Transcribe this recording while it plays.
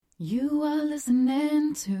You are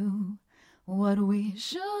listening to what we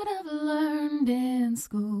should have learned in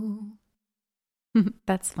school.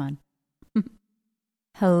 That's fun.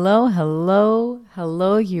 Hello, hello,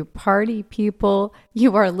 hello, you party people.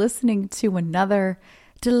 You are listening to another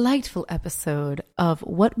delightful episode of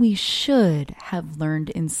What We Should Have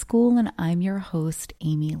Learned in School, and I'm your host,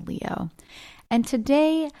 Amy Leo. And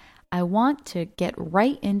today, I want to get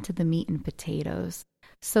right into the meat and potatoes.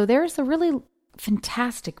 So there's a really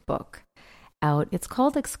fantastic book out. It's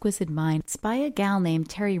called Exquisite Mind. It's by a gal named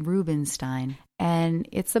Terry Rubinstein, and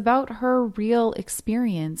it's about her real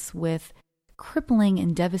experience with crippling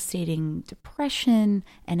and devastating depression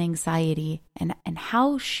and anxiety, and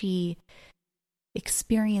how she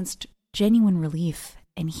experienced genuine relief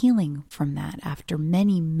and healing from that after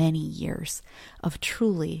many, many years of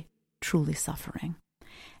truly, truly suffering.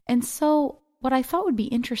 And so what I thought would be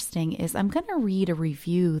interesting is I'm going to read a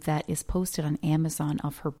review that is posted on Amazon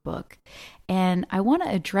of her book. And I want to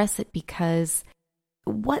address it because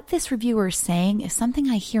what this reviewer is saying is something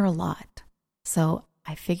I hear a lot. So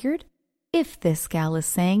I figured if this gal is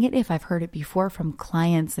saying it, if I've heard it before from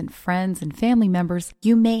clients and friends and family members,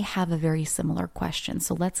 you may have a very similar question.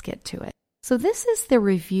 So let's get to it. So this is the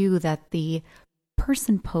review that the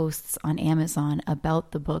person posts on Amazon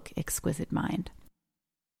about the book Exquisite Mind.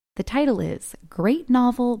 The title is Great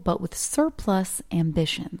Novel, but with Surplus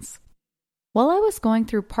Ambitions. While I was going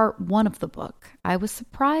through part 1 of the book, I was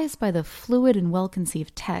surprised by the fluid and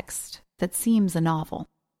well-conceived text that seems a novel.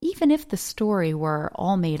 Even if the story were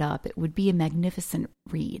all made up, it would be a magnificent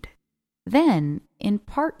read. Then, in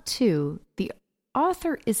part 2, the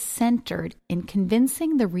author is centered in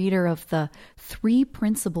convincing the reader of the 3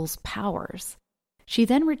 principles' powers. She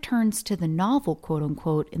then returns to the novel,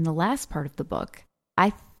 quote-unquote, in the last part of the book.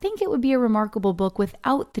 I think it would be a remarkable book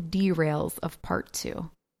without the derails of part 2.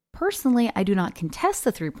 Personally, I do not contest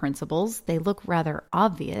the 3 principles. They look rather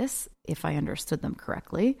obvious, if I understood them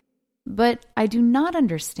correctly. But I do not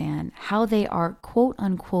understand how they are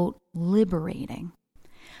quote-unquote liberating.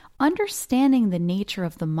 Understanding the nature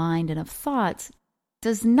of the mind and of thoughts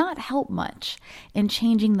does not help much in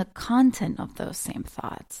changing the content of those same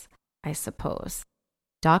thoughts, I suppose.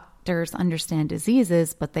 Doctors understand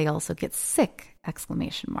diseases, but they also get sick, !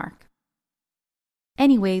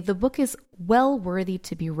 Anyway, the book is well worthy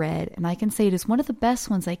to be read, and I can say it is one of the best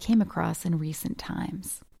ones I came across in recent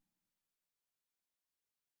times.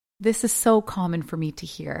 This is so common for me to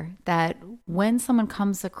hear, that when someone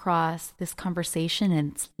comes across this conversation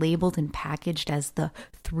and it's labeled and packaged as the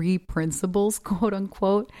 3 principles, quote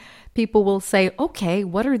unquote, people will say, okay,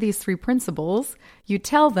 what are these 3 principles? You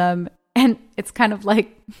tell them, and it's kind of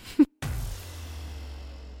like,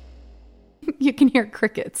 you can hear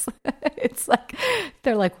crickets. It's like,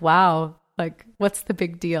 they're like, wow, like, what's the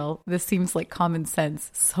big deal? This seems like common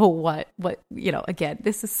sense. So what? Again,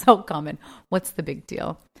 this is so common. What's the big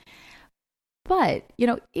deal? But,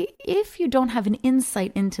 if you don't have an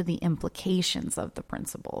insight into the implications of the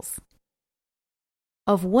principles,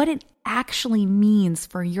 of what it actually means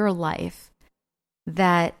for your life,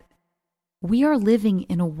 that we are living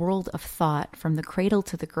in a world of thought from the cradle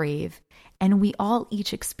to the grave, and we all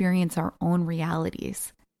each experience our own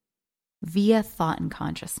realities via thought and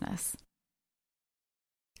consciousness.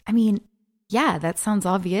 I mean, yeah, that sounds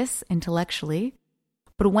obvious intellectually,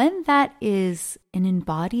 but when that is an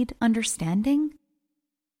embodied understanding,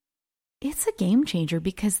 it's a game changer,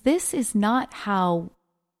 because this is not how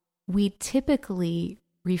we typically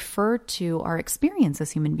refer to our experience as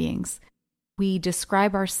human beings. We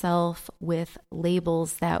describe ourselves with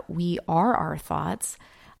labels that we are our thoughts.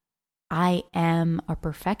 I am a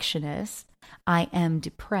perfectionist. I am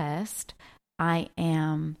depressed. I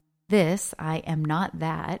am this. I am not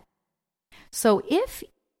that. So if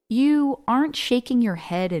you aren't shaking your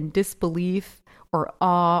head in disbelief or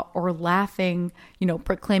awe or laughing,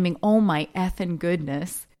 proclaiming, oh my effing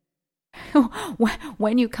goodness,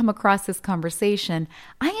 when you come across this conversation,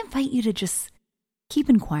 I invite you to just keep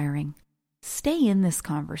inquiring. Stay in this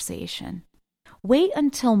conversation. Wait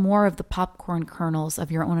until more of the popcorn kernels of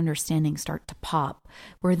your own understanding start to pop,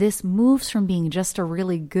 where this moves from being just a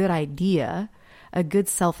really good idea, a good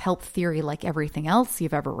self-help theory like everything else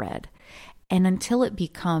you've ever read, and until it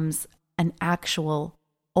becomes an actual,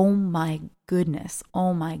 oh my goodness,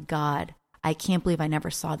 oh my God, I can't believe I never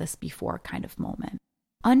saw this before kind of moment.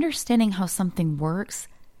 Understanding how something works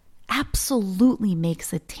absolutely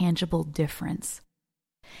makes a tangible difference.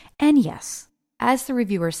 And yes, as the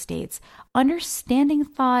reviewer states, understanding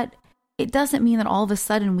thought, it doesn't mean that all of a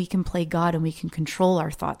sudden we can play God and we can control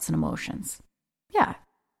our thoughts and emotions. Yeah,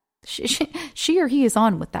 she or he is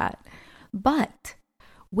on with that. But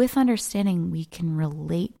With understanding, we can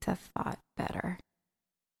relate to thought better.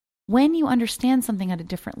 When you understand something at a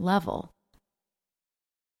different level,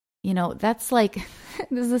 that's like,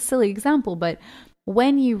 this is a silly example, but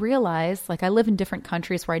when you realize, like I live in different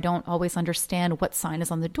countries where I don't always understand what sign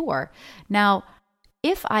is on the door. Now,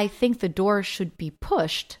 if I think the door should be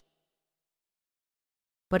pushed,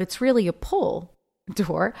 but it's really a pull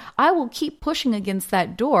door, I will keep pushing against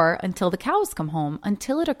that door until the cows come home,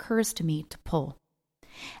 until it occurs to me to pull.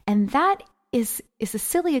 And that is a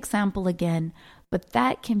silly example again, but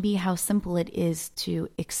that can be how simple it is to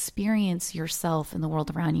experience yourself in the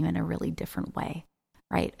world around you in a really different way,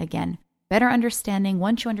 right? Again, better understanding.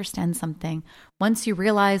 Once you understand something, once you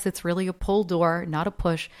realize it's really a pull door, not a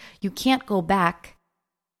push, you can't go back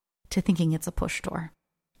to thinking it's a push door.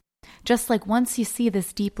 Just like once you see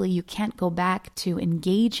this deeply, you can't go back to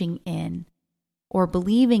engaging in or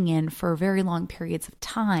believing in for very long periods of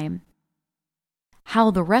time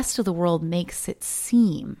how the rest of the world makes it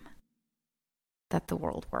seem that the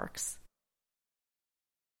world works.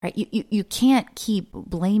 Right? You can't keep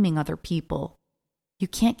blaming other people. You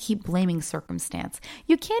can't keep blaming circumstance.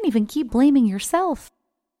 You can't even keep blaming yourself.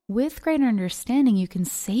 With greater understanding, you can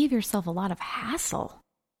save yourself a lot of hassle,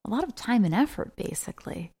 a lot of time and effort,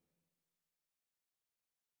 basically.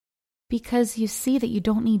 Because you see that you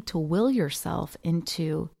don't need to will yourself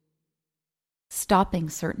into stopping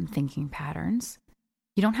certain thinking patterns.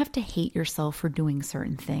 You don't have to hate yourself for doing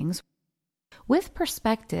certain things. With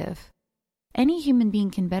perspective, any human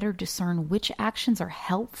being can better discern which actions are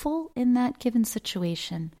helpful in that given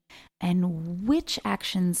situation and which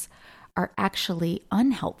actions are actually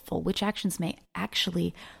unhelpful, which actions may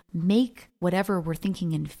actually make whatever we're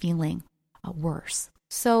thinking and feeling worse.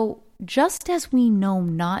 So just as we know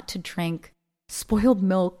not to drink spoiled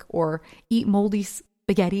milk or eat moldy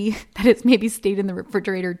spaghetti that has maybe stayed in the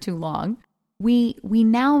refrigerator too long, we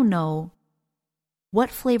now know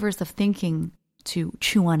what flavors of thinking to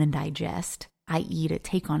chew on and digest, i.e. to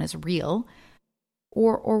take on as real,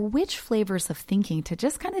 or which flavors of thinking to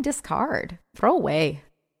just kind of discard, throw away,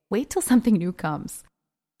 wait till something new comes.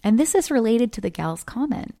 And this is related to the gal's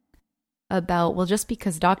comment about, well, just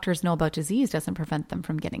because doctors know about disease doesn't prevent them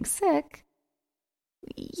from getting sick.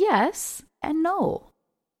 Yes and no.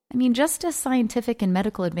 I mean, just as scientific and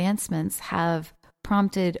medical advancements have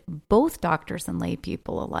prompted both doctors and lay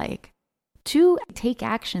people alike to take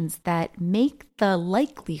actions that make the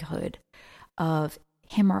likelihood of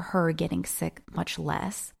him or her getting sick much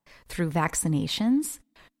less through vaccinations,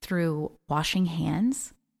 through washing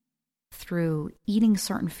hands, through eating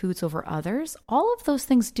certain foods over others, all of those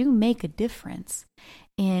things do make a difference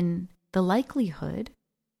in the likelihood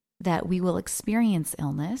that we will experience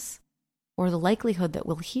illness or the likelihood that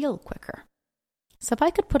we'll heal quicker. So if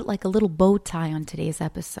I could put like a little bow tie on today's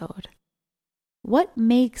episode, what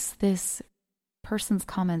makes this person's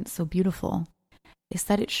comment so beautiful is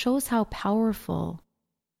that it shows how powerful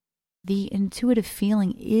the intuitive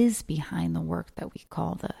feeling is behind the work that we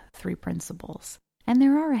call the 3 principles. And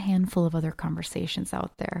there are a handful of other conversations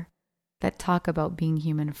out there that talk about being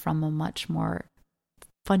human from a much more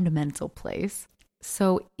fundamental place.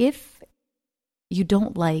 So if you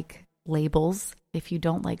don't like labels, if you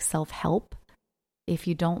don't like self-help, if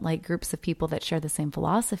you don't like groups of people that share the same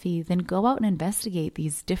philosophy, then go out and investigate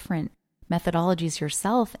these different methodologies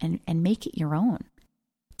yourself and make it your own.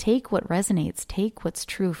 Take what resonates, take what's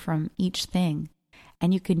true from each thing,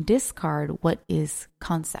 and you can discard what is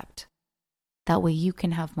concept. That way you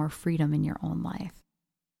can have more freedom in your own life.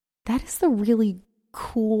 That is the really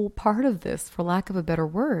cool part of this, for lack of a better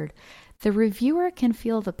word. The reviewer can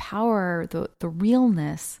feel the power, the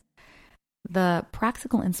realness, the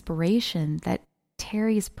practical inspiration that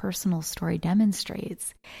Terry's personal story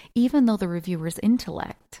demonstrates, even though the reviewer's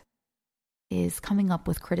intellect is coming up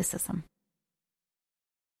with criticism.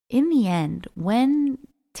 In the end, when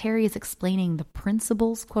Terry is explaining the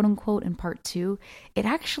principles, quote unquote, in part 2, it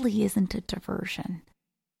actually isn't a diversion.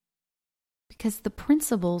 Because the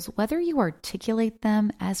principles, whether you articulate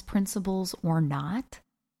them as principles or not,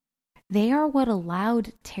 they are what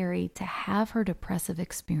allowed Terry to have her depressive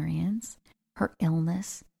experience, her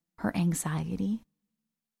illness, her anxiety,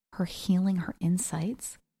 her healing, her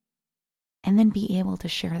insights, and then be able to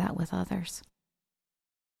share that with others.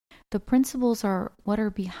 The principles are what are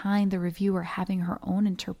behind the reviewer having her own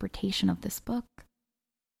interpretation of this book.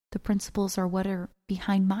 The principles are what are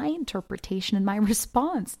behind my interpretation and my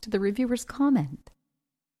response to the reviewer's comment.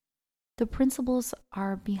 The principles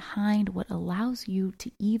are behind what allows you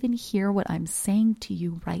to even hear what I'm saying to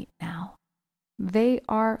you right now. They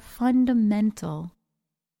are fundamental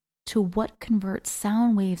to what converts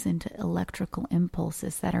sound waves into electrical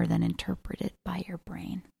impulses that are then interpreted by your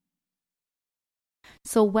brain.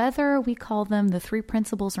 So whether we call them the 3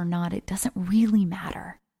 principles or not, it doesn't really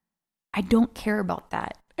matter. I don't care about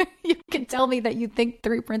that. You can tell me that you think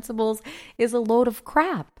 3 principles is a load of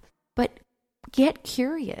crap, but get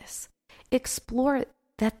curious. Explore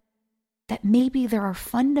that maybe there are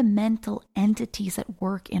fundamental entities at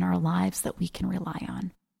work in our lives that we can rely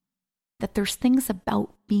on. That there's things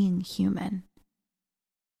about being human,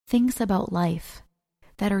 things about life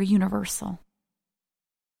that are universal,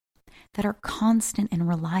 that are constant and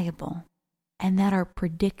reliable, and that are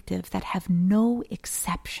predictive, that have no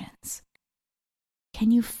exceptions.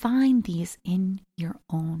 Can you find these in your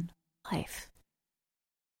own life?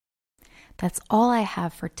 That's all I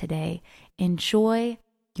have for today. Enjoy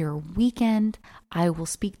your weekend. I will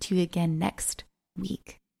speak to you again next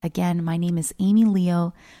week. Again, my name is Amy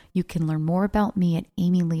Leo. You can learn more about me at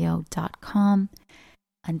amyleo.com.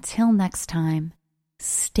 Until next time,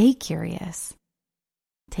 stay curious,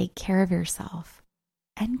 take care of yourself,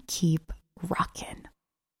 and keep rockin'.